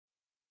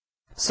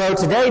So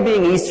today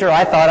being Easter,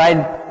 I thought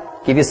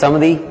I'd give you some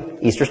of the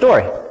Easter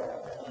story,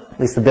 at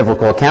least the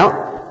biblical account.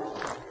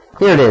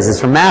 Here it is. It's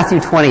from Matthew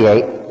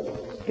 28.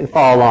 You can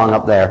follow along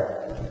up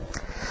there.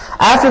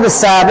 After the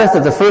Sabbath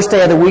of the first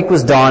day of the week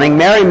was dawning,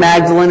 Mary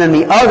Magdalene and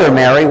the other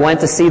Mary went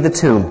to see the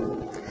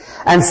tomb.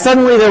 And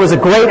suddenly there was a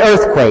great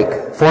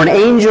earthquake, for an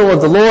angel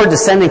of the Lord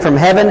descending from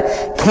heaven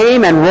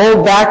came and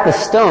rolled back the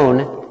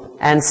stone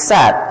and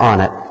sat on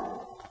it.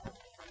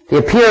 The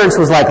appearance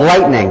was like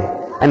lightning,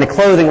 and the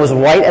clothing was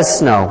white as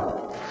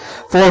snow.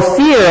 For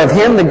fear of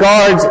him, the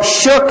guards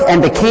shook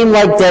and became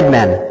like dead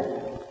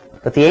men.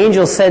 But the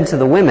angel said to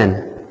the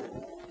women,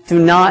 "Do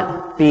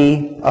not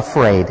be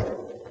afraid.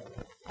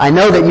 I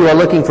know that you are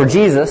looking for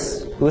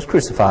Jesus, who was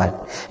crucified.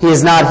 He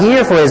is not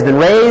here, for he has been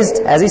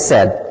raised, as he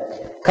said.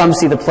 Come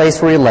see the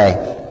place where he lay.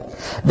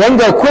 Then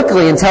go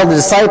quickly and tell the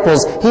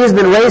disciples, he has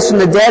been raised from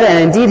the dead, and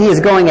indeed he is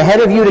going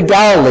ahead of you to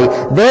Galilee.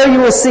 There you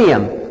will see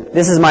him.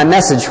 This is my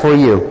message for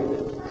you."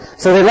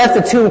 So they left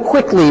the tomb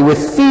quickly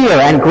with fear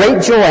and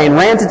great joy and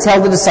ran to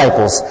tell the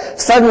disciples.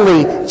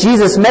 Suddenly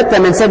Jesus met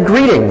them and said,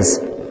 "Greetings."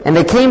 And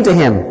they came to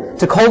him,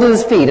 took hold of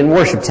his feet, and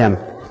worshipped him.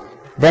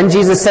 Then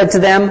Jesus said to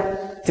them,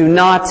 "Do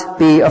not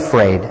be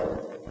afraid.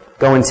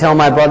 Go and tell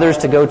my brothers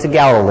to go to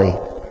Galilee.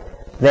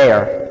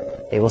 There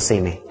they will see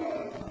me."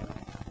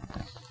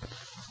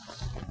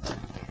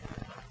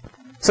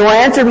 So I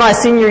entered my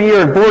senior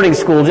year at boarding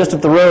school just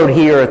up the road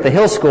here at the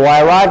Hill School.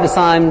 I arrived to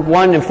find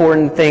one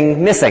important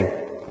thing missing.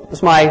 It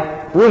was my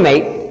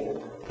roommate,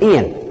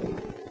 Ian.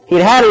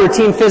 He'd had a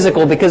routine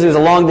physical because he was a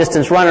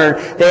long-distance runner.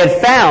 They had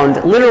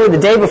found, literally the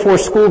day before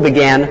school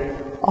began,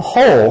 a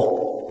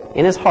hole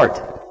in his heart.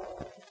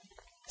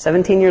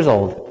 17 years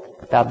old,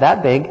 about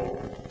that big.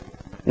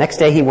 Next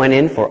day he went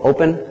in for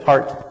open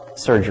heart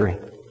surgery.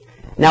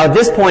 Now at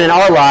this point in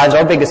our lives,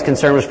 our biggest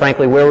concern was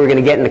frankly where we were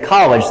going to get into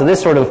college, so this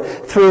sort of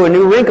threw a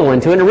new wrinkle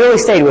into it, and it really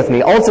stayed with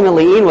me.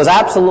 Ultimately, Ian was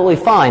absolutely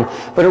fine,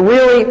 but it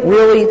really,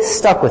 really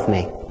stuck with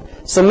me.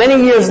 So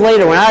many years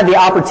later, when I had the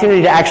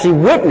opportunity to actually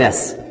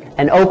witness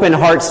an open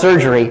heart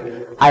surgery,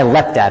 I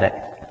leapt at it.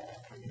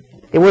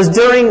 It was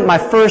during my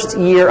first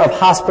year of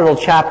hospital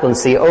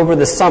chaplaincy over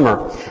the summer,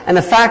 and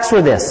the facts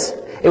were this.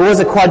 It was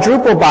a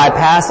quadruple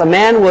bypass. A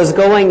man was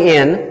going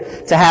in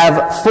to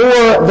have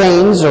 4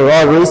 veins or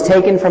arteries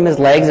taken from his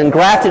legs and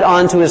grafted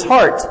onto his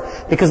heart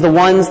because the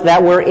ones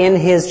that were in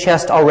his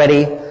chest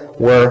already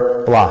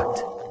were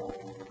blocked.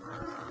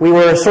 We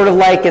were sort of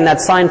like in that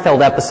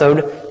Seinfeld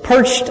episode,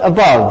 perched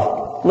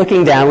above,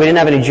 looking down. We didn't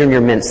have any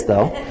junior mints,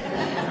 though.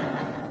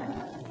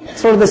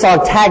 Sort of this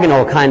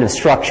octagonal kind of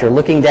structure,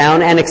 looking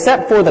down, and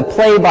except for the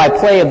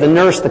play-by-play of the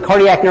nurse, the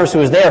cardiac nurse who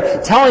was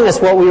there, telling us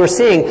what we were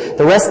seeing,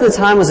 the rest of the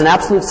time was in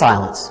absolute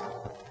silence.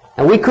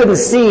 And we couldn't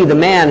see the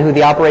man who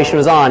the operation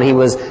was on. He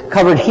was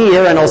covered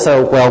here and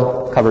also,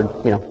 covered,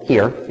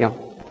 here,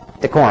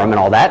 decorum and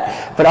all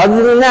that. But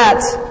other than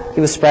that,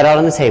 he was spread out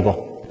on the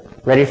table,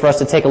 ready for us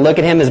to take a look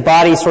at him, his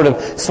body sort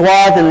of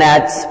swathed in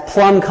that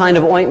plum kind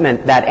of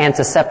ointment, that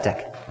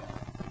antiseptic.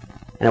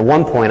 And at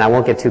one point, I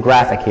won't get too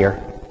graphic here,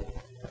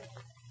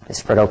 they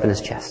spread open his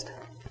chest.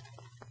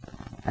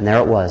 And there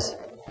it was,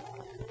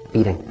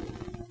 beating.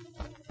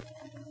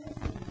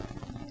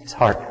 His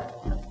heart.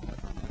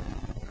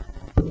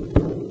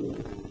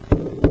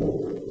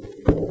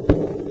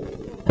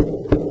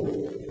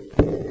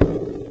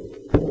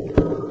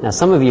 Now,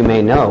 some of you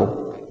may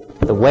know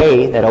the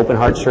way that open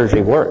heart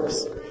surgery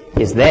works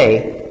is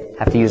they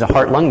have to use a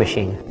heart-lung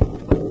machine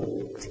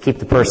to keep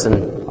the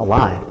person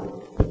alive.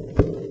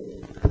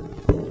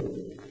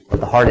 But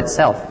the heart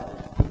itself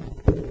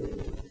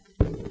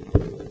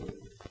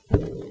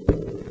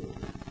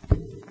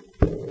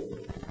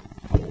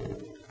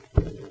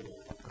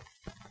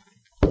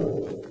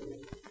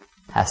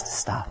has to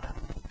stop.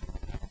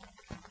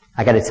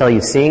 I got to tell you,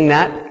 seeing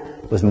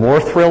that was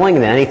more thrilling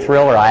than any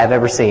thriller I have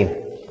ever seen.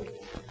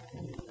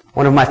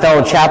 One of my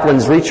fellow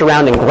chaplains reached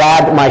around and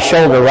grabbed my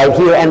shoulder right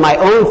here, and my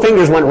own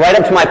fingers went right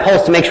up to my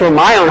pulse to make sure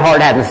my own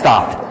heart hadn't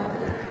stopped.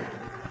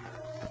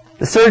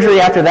 The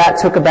surgery after that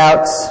took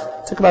about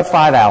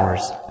 5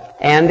 hours.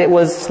 And it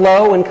was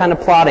slow and kind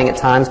of plodding at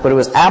times, but it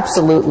was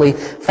absolutely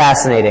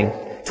fascinating.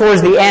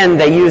 Towards the end,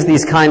 they use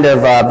these kind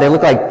of, they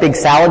look like big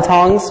salad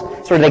tongs.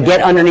 Sort of they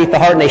get underneath the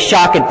heart and they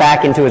shock it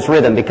back into its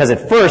rhythm, because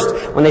at first,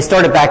 when they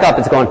start it back up,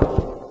 it's going.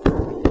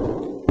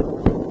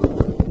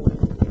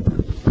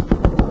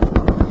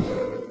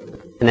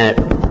 And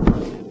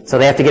then so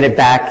they have to get it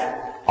back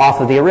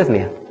off of the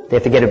arrhythmia. They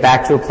have to get it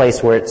back to a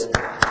place where it's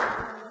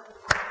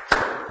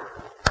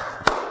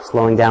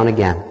slowing down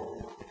again.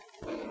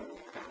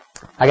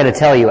 I got to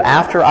tell you,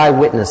 after I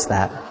witnessed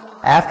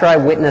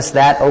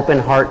that open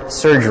heart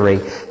surgery,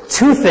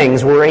 2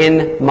 things were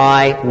in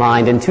my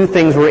mind and 2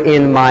 things were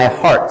in my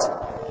heart.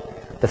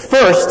 The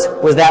first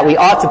was that we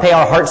ought to pay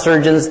our heart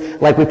surgeons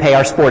like we pay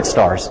our sports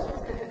stars.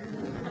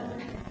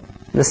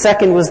 The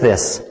second was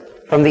this,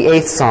 from the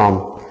 8th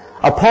Psalm,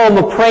 a poem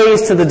of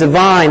praise to the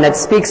divine that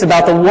speaks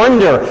about the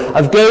wonder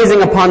of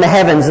gazing upon the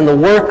heavens and the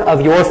work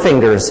of your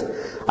fingers.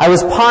 I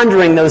was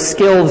pondering those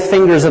skilled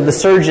fingers of the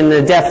surgeon and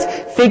the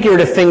deft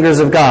figurative fingers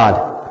of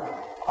God.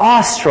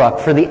 awestruck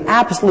for the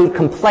absolute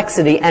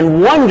complexity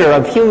and wonder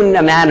of human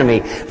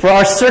anatomy, for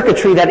our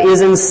circuitry that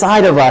is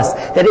inside of us,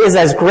 that is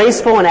as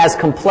graceful and as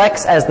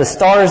complex as the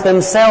stars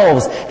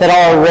themselves that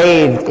are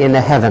arrayed in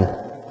the heaven.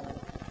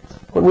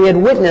 What we had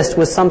witnessed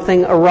was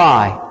something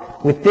awry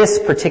with this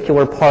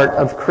particular part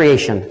of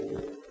creation.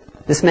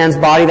 This man's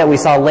body that we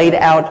saw laid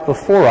out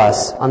before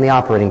us on the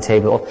operating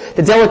table.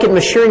 The delicate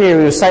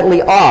machinery was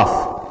slightly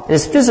off, and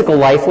his physical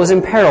life was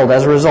imperiled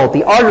as a result.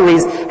 The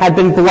arteries had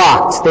been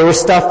blocked, they were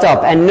stuffed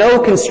up, and no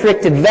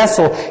constricted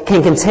vessel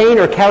can contain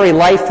or carry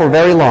life for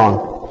very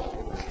long.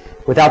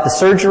 Without the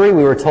surgery,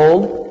 we were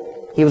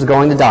told, he was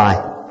going to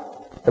die.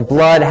 The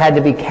blood had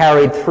to be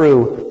carried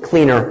through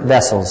cleaner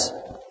vessels.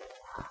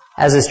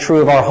 As is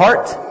true of our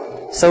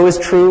heart, so is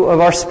true of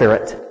our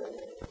spirit.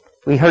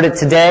 We heard it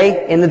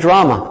today in the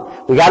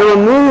drama. We got to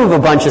remove a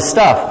bunch of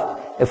stuff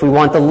if we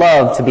want the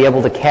love to be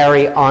able to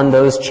carry on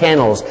those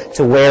channels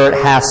to where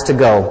it has to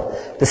go.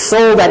 The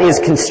soul that is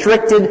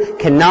constricted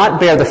cannot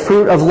bear the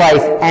fruit of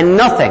life, and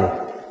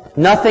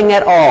nothing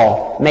at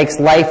all makes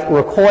life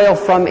recoil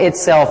from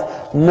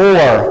itself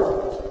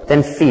more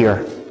than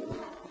fear.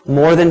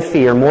 More than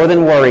fear, more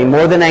than worry,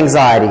 more than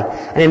anxiety.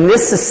 And in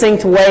this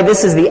succinct way,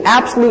 this is the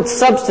absolute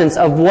substance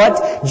of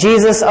what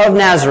Jesus of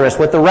Nazareth,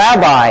 what the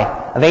rabbi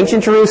of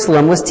ancient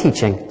Jerusalem was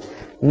teaching.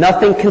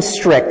 Nothing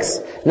constricts,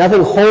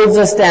 nothing holds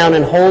us down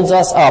and holds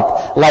us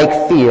up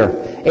like fear.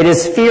 It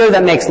is fear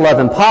that makes love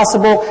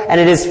impossible, and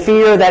it is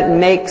fear that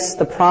makes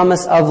the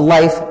promise of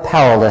life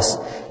powerless.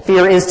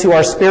 Fear is to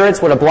our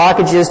spirits what a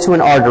blockage is to an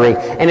artery,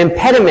 an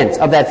impediment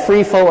of that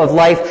free flow of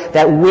life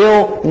that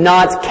will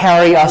not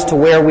carry us to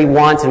where we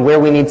want and where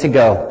we need to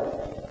go.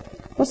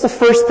 What's the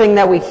first thing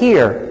that we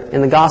hear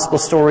in the gospel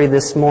story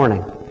this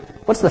morning?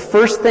 What's the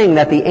first thing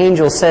that the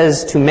angel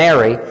says to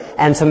Mary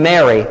and to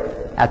Mary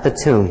at the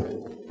tomb?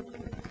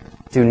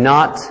 Do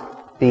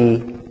not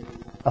be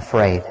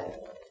afraid.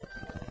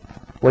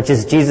 What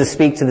does Jesus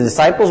speak to the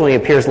disciples when he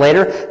appears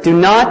later? Do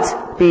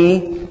not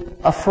be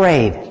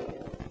afraid.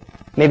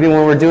 Maybe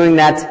when we're doing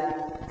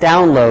that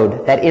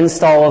download, that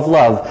install of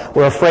love,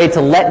 we're afraid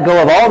to let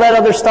go of all that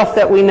other stuff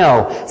that we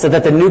know so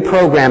that the new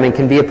programming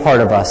can be a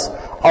part of us.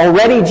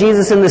 Already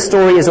Jesus in the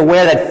story is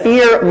aware that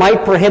fear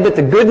might prohibit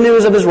the good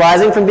news of his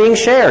rising from being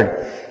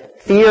shared.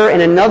 Fear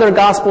in another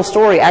gospel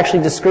story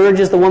actually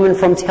discourages the woman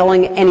from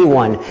telling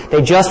anyone.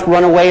 They just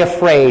run away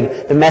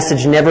afraid. The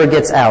message never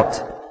gets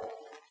out.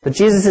 But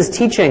Jesus'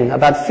 teaching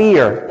about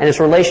fear and its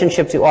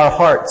relationship to our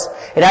hearts,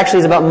 it actually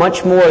is about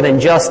much more than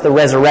just the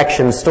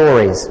resurrection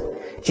stories.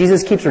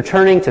 Jesus keeps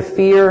returning to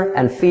fear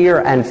and fear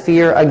and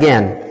fear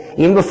again.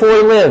 Even before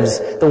he lives,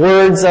 the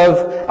words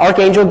of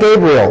Archangel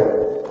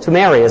Gabriel to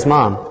Mary, his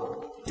mom,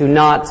 do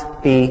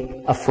not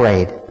be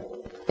afraid.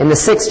 In the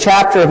 6th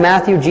chapter of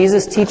Matthew,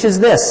 Jesus teaches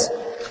this.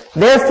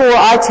 Therefore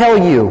I tell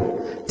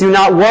you, do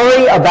not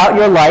worry about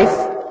your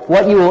life,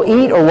 what you will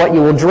eat or what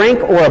you will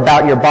drink, or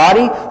about your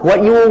body,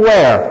 what you will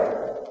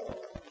wear.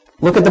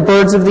 Look at the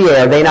birds of the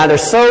air. They neither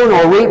sow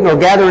nor reap nor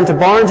gather into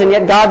barns, and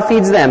yet God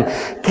feeds them.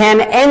 Can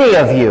any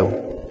of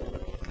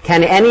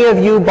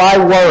you, by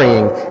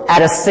worrying,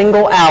 add a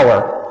single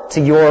hour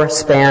to your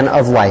span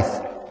of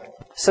life?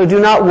 So do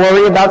not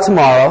worry about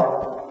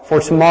tomorrow, for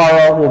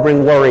tomorrow will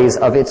bring worries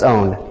of its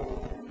own.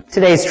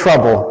 Today's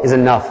trouble is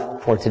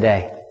enough for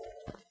today.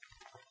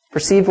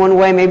 Perceived one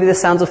way, maybe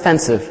this sounds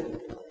offensive.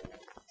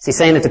 Is he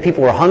saying that to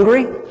people who are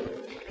hungry?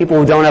 People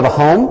who don't have a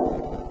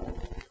home?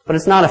 But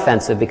it's not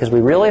offensive because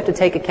we really have to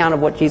take account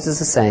of what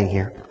Jesus is saying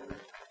here.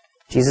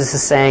 Jesus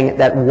is saying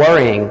that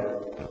worrying,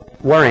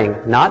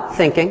 not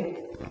thinking,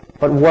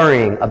 but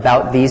worrying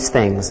about these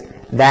things,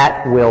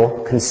 that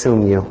will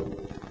consume you.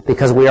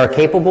 Because we are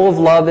capable of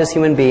love as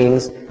human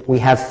beings, we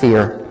have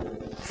fear.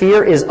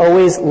 Fear is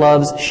always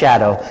love's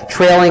shadow,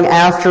 trailing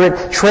after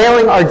it,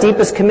 trailing our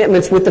deepest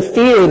commitments with the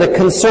fear, the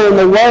concern,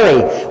 the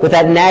worry, with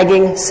that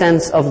nagging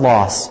sense of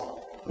loss.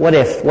 What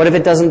if? What if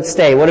it doesn't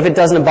stay? What if it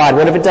doesn't abide?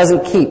 What if it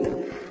doesn't keep?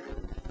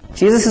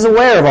 Jesus is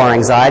aware of our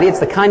anxiety. It's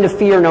the kind of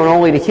fear known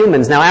only to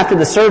humans. Now, after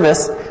the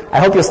service, I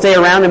hope you'll stay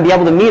around and be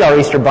able to meet our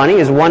Easter bunny,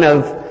 who's one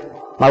of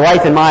my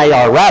wife and my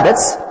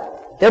rabbits.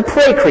 They're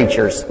prey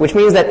creatures, which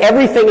means that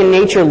everything in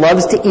nature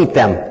loves to eat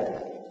them.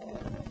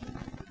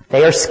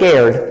 They are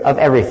scared of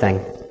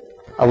everything.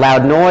 A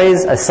loud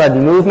noise, a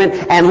sudden movement,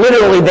 and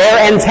literally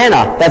their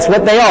antenna, that's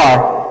what they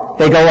are,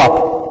 they go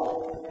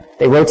up.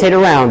 They rotate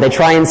around. They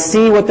try and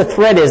see what the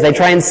threat is. They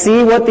try and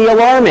see what the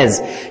alarm is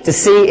to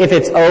see if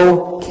it's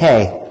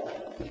okay.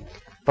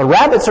 But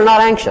rabbits are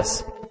not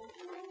anxious.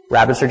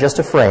 Rabbits are just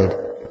afraid.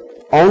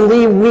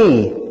 Only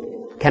we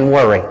can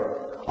worry.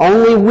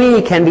 Only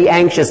we can be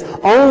anxious.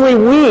 Only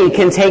we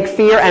can take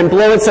fear and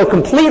blow it so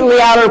completely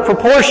out of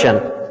proportion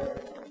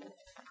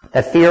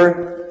that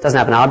fear doesn't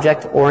have an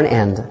object or an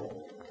end.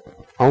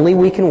 Only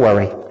we can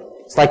worry.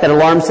 It's like that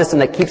alarm system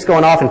that keeps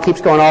going off and keeps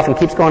going off and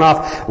keeps going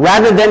off.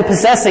 Rather than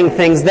possessing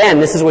things then,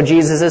 this is what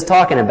Jesus is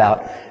talking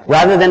about.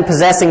 Rather than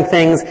possessing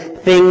things,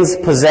 things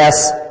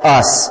possess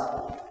us.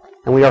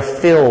 And we are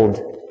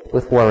filled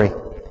with worry.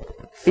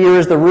 Fear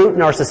is the root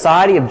in our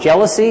society of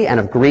jealousy and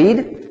of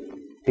greed.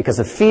 Because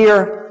of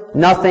fear,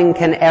 nothing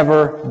can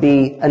ever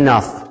be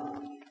enough.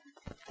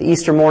 The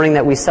Easter morning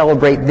that we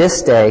celebrate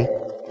this day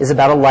is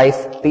about a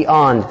life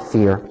beyond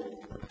fear.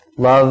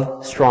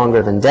 Love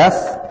stronger than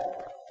death.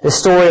 The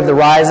story of the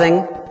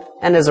rising,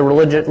 and as a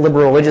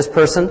liberal religious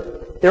person,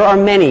 there are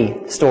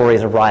many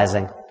stories of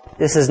rising.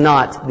 This is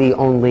not the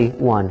only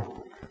one.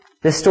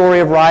 This story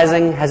of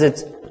rising has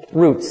its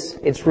roots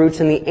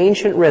in the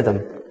ancient rhythm.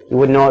 You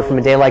wouldn't know it from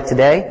a day like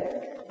today,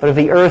 but of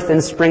the earth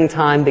in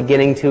springtime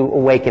beginning to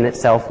awaken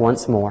itself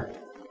once more.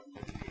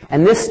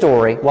 And this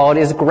story, while it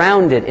is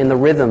grounded in the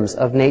rhythms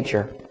of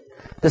nature,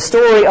 the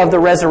story of the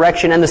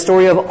resurrection and the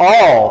story of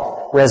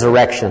all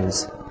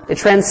resurrections, it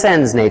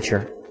transcends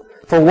nature.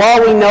 For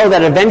while we know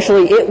that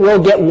eventually it will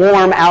get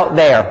warm out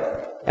there,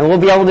 and we'll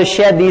be able to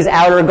shed these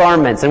outer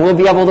garments, and we'll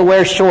be able to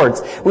wear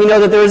shorts, we know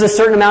that there is a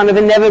certain amount of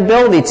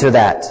inevitability to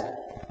that.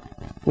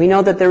 We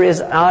know that there is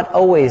not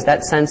always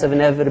that sense of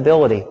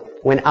inevitability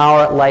when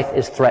our life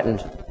is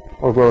threatened,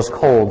 or grows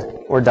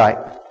cold, or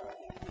dies.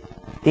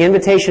 The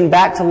invitation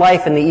back to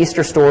life in the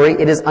Easter story,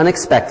 it is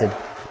unexpected.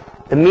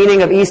 The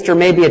meaning of Easter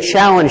may be a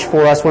challenge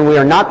for us when we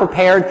are not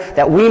prepared,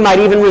 that we might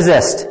even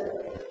resist.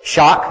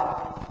 Shock,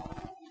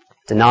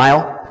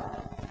 denial,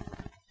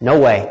 no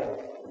way,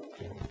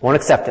 won't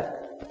accept it.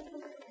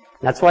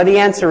 That's why the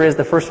answer is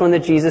the first one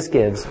that Jesus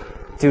gives.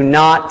 Do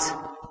not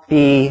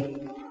be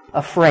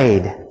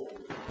afraid.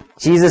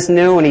 Jesus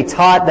knew and he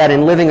taught that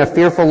in living a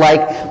fearful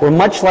life, we're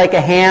much like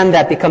a hand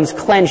that becomes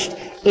clenched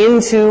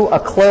into a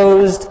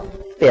closed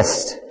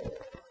fist.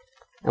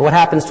 And what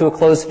happens to a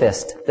closed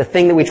fist? The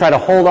thing that we try to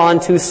hold on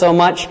to so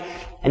much,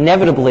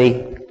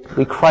 inevitably,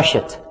 we crush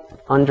it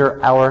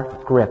under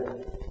our grip.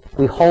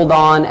 We hold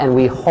on and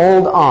we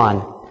hold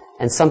on,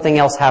 and something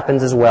else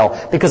happens as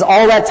well. Because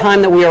all that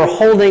time that we are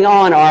holding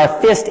on,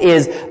 our fist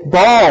is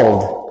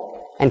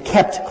balled and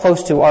kept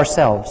close to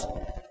ourselves.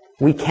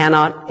 We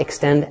cannot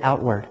extend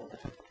outward.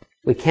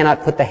 We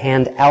cannot put the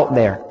hand out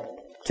there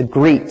to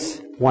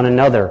greet one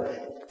another,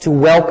 to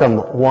welcome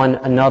one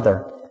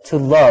another, to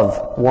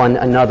love one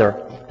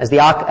another. As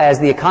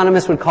the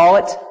economists would call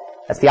it,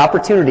 that's the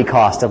opportunity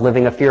cost of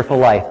living a fearful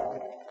life.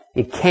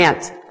 You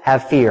can't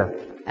have fear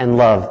and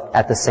love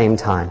at the same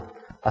time.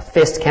 A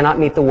fist cannot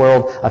meet the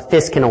world. A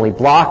fist can only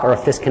block, or a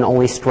fist can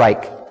only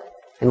strike.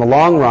 In the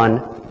long run,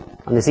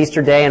 on this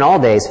Easter day and all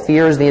days,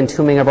 fear is the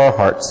entombing of our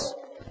hearts.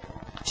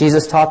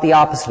 Jesus taught the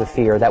opposite of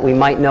fear, that we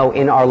might know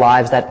in our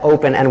lives that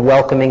open and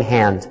welcoming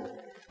hand,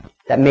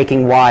 that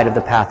making wide of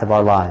the path of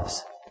our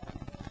lives.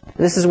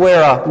 This is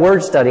where a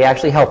word study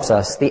actually helps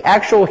us. The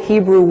actual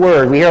Hebrew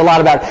word, we hear a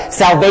lot about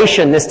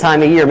salvation this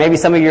time of year. Maybe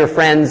some of your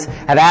friends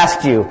have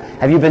asked you,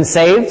 have you been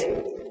saved?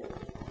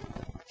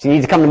 Do you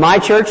need to come to my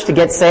church to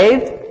get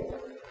saved?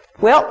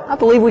 Well, I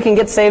believe we can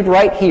get saved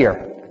right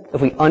here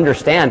if we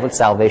understand what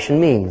salvation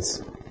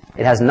means.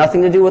 It has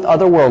nothing to do with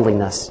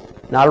otherworldliness,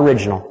 not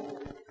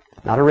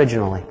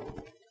originally.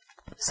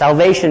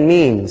 Salvation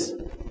means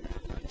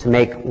to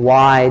make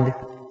wide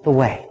the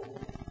way.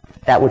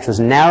 That which was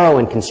narrow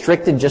and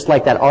constricted, just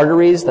like that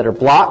arteries that are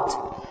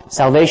blocked,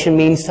 salvation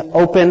means to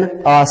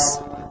open us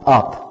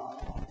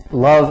up.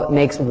 Love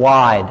makes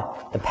wide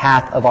the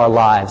path of our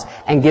lives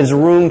and gives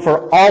room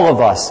for all of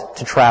us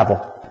to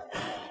travel.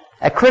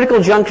 At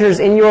critical junctures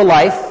in your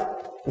life,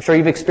 I'm sure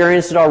you've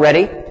experienced it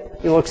already,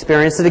 you will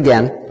experience it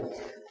again,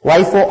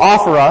 life will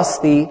offer us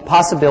the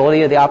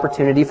possibility or the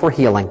opportunity for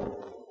healing.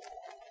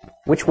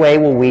 Which way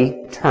will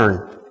we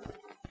turn?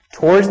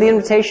 Towards the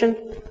invitation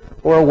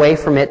or away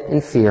from it in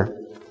fear?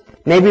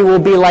 Maybe we'll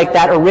be like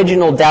that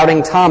original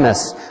doubting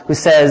Thomas who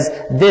says,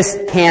 this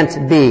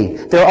can't be.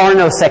 There are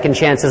no second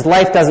chances.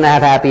 Life doesn't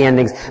have happy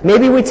endings.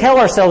 Maybe we tell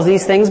ourselves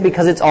these things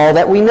because it's all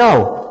that we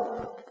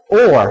know.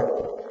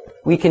 Or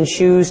we can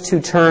choose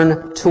to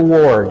turn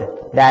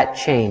toward that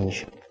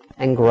change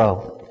and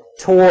grow.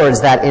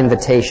 Towards that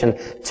invitation.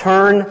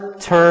 Turn,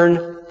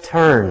 turn,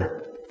 turn.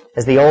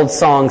 As the old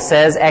song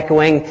says,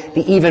 echoing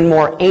the even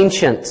more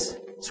ancient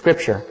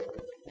scripture.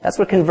 That's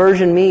what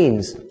conversion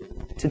means.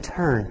 To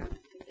turn.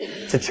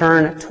 To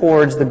turn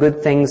towards the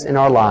good things in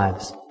our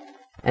lives.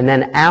 And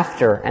then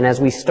after, and as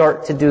we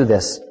start to do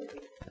this,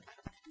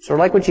 sort of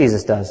like what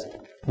Jesus does,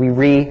 we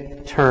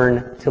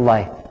return to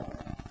life.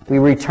 We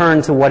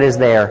return to what is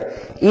there.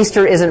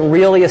 Easter isn't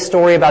really a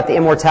story about the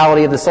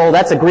immortality of the soul.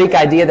 That's a Greek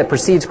idea that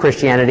precedes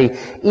Christianity.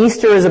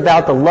 Easter is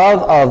about the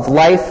love of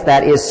life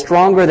that is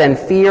stronger than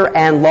fear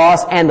and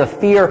loss and the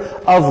fear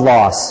of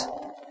loss.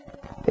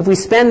 If we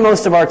spend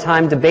most of our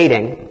time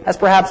debating, as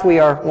perhaps we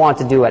are wont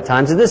to do at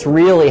times, did this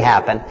really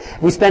happen?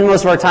 If we spend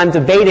most of our time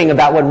debating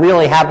about what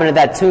really happened at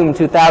that tomb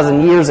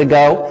 2,000 years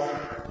ago,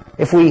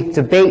 if we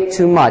debate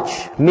too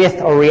much,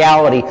 myth or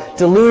reality,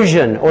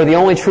 delusion or the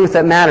only truth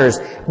that matters,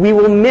 we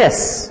will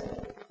miss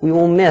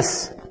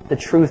the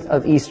truth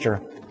of Easter,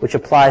 which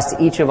applies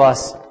to each of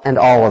us and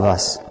all of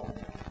us.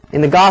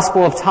 In the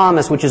Gospel of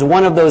Thomas, which is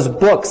one of those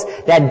books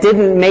that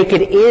didn't make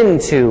it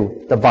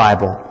into the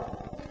Bible,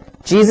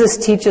 Jesus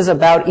teaches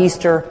about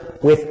Easter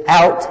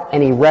without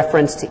any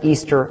reference to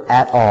Easter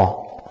at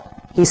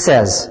all. He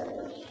says,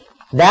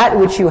 that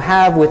which you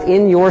have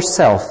within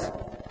yourself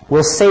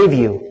will save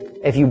you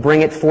if you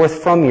bring it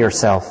forth from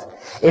yourself.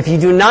 If you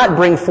do not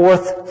bring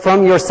forth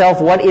from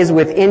yourself what is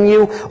within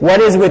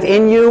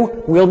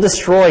you will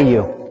destroy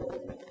you.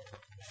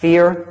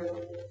 Fear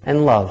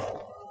and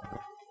love.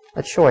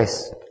 A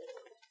choice.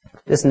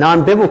 This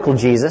non-biblical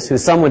Jesus, who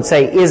some would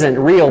say isn't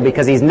real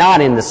because he's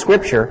not in the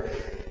Scripture,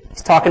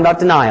 he's talking about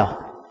denial.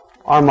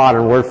 Our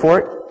modern word for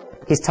it.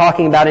 He's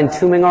talking about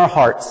entombing our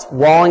hearts,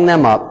 walling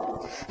them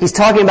up. He's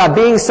talking about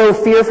being so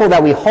fearful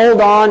that we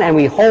hold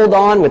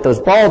on with those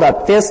balled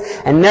up fists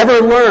and never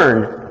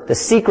learn the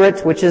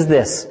secret, which is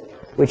this,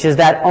 which is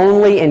that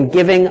only in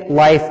giving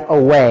life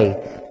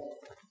away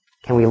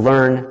can we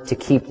learn to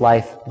keep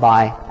life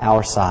by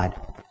our side.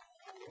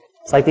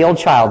 It's like the old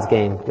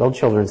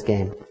children's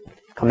game.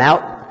 Come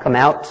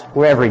out,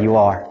 wherever you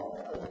are.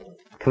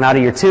 Come out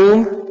of your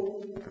tomb,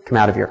 come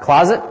out of your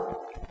closet,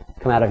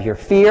 come out of your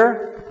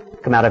fear,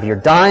 come out of your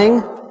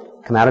dying,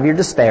 come out of your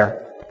despair.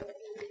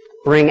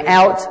 Bring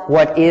out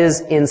what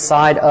is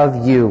inside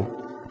of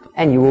you,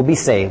 and you will be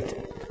saved.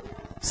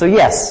 So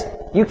yes,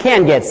 you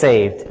can get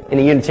saved in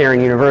a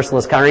Unitarian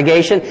Universalist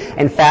congregation.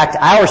 In fact,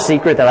 our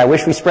secret that I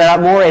wish we spread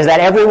out more is that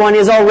everyone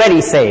is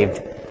already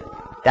saved.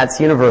 That's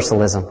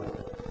Universalism.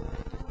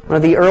 One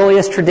of the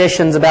earliest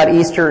traditions about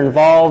Easter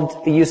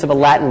involved the use of a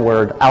Latin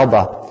word,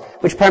 alba,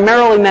 which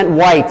primarily meant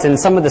white, and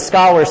some of the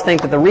scholars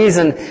think that the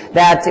reason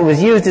that it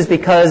was used is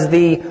because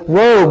the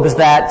robes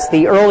that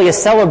the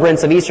earliest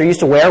celebrants of Easter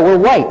used to wear were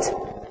white.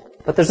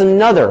 But there's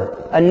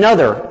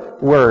another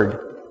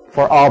word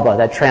for alba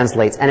that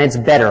translates, and it's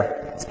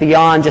better. It's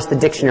beyond just the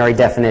dictionary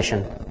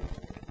definition.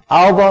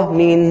 Alba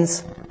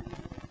means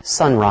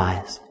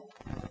sunrise.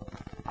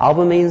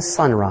 Alba means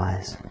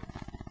sunrise.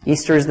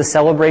 Easter is the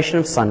celebration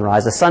of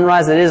sunrise, a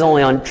sunrise that is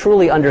only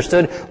truly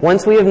understood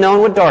once we have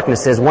known what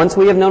darkness is, once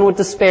we have known what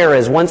despair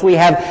is, once we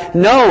have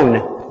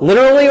known,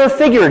 literally or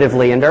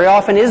figuratively, and very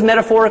often is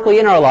metaphorically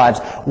in our lives,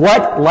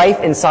 what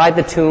life inside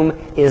the tomb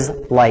is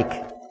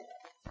like.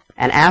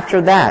 And after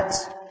that,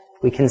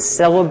 we can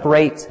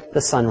celebrate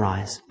the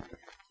sunrise.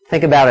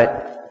 Think about it.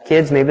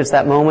 Kids, maybe it's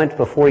that moment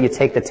before you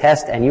take the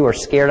test and you are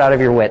scared out of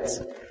your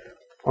wits.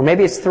 Or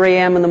maybe it's 3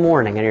 a.m. in the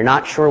morning and you're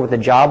not sure what the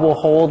job will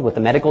hold, what the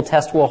medical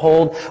test will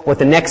hold, what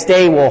the next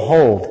day will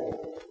hold.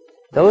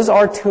 Those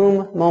are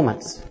tomb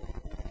moments.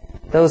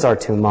 Those are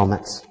tomb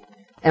moments.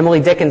 Emily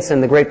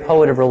Dickinson, the great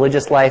poet of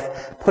religious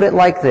life, put it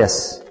like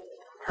this,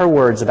 her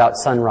words about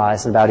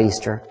sunrise and about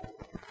Easter.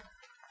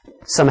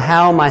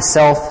 Somehow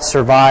myself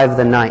survived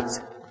the night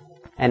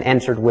and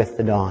entered with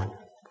the dawn.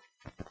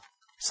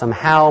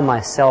 Somehow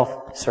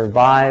myself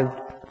survived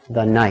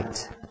the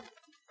night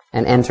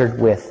and entered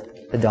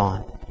with the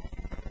dawn.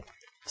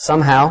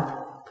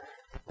 Somehow,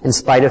 in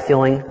spite of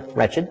feeling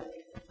wretched,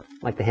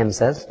 like the hymn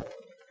says,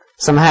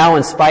 somehow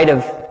in spite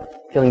of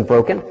feeling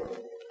broken,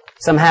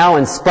 somehow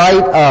in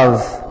spite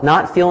of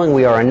not feeling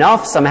we are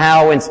enough,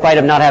 somehow in spite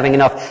of not having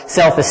enough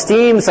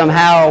self-esteem,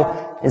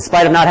 somehow in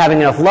spite of not having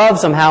enough love,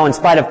 somehow in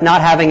spite of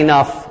not having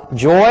enough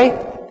joy,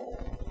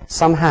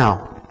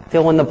 somehow,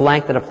 fill in the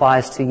blank that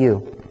applies to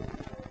you.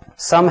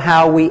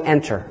 Somehow we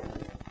enter.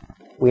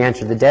 We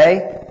enter the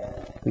day,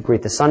 we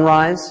greet the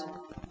sunrise,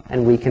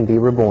 and we can be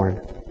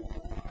reborn.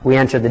 We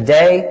enter the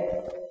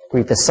day,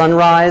 greet the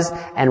sunrise,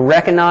 and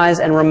recognize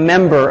and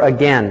remember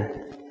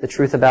again the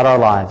truth about our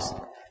lives.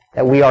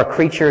 That we are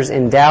creatures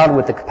endowed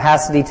with the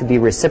capacity to be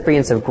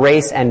recipients of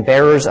grace and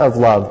bearers of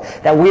love.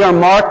 That we are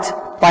marked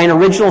by an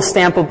original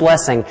stamp of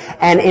blessing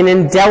and an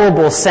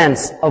indelible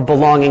sense of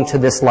belonging to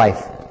this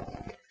life.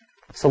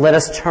 So let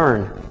us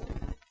turn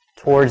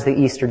towards the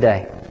Easter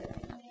day.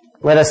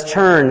 Let us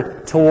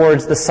turn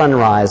towards the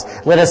sunrise.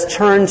 Let us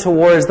turn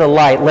towards the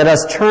light. Let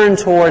us turn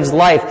towards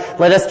life.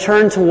 Let us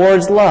turn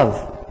towards love.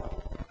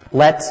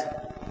 Let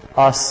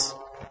us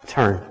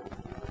turn.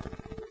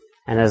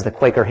 And as the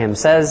Quaker hymn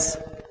says,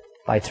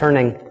 by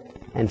turning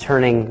and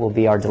turning will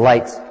be our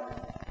delight.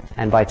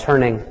 And by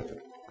turning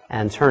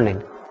and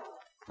turning,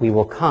 we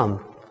will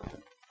come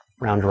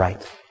round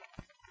right.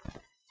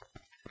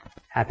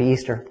 Happy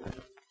Easter.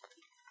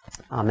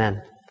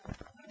 Amen.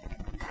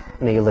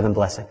 May you live in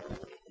blessing.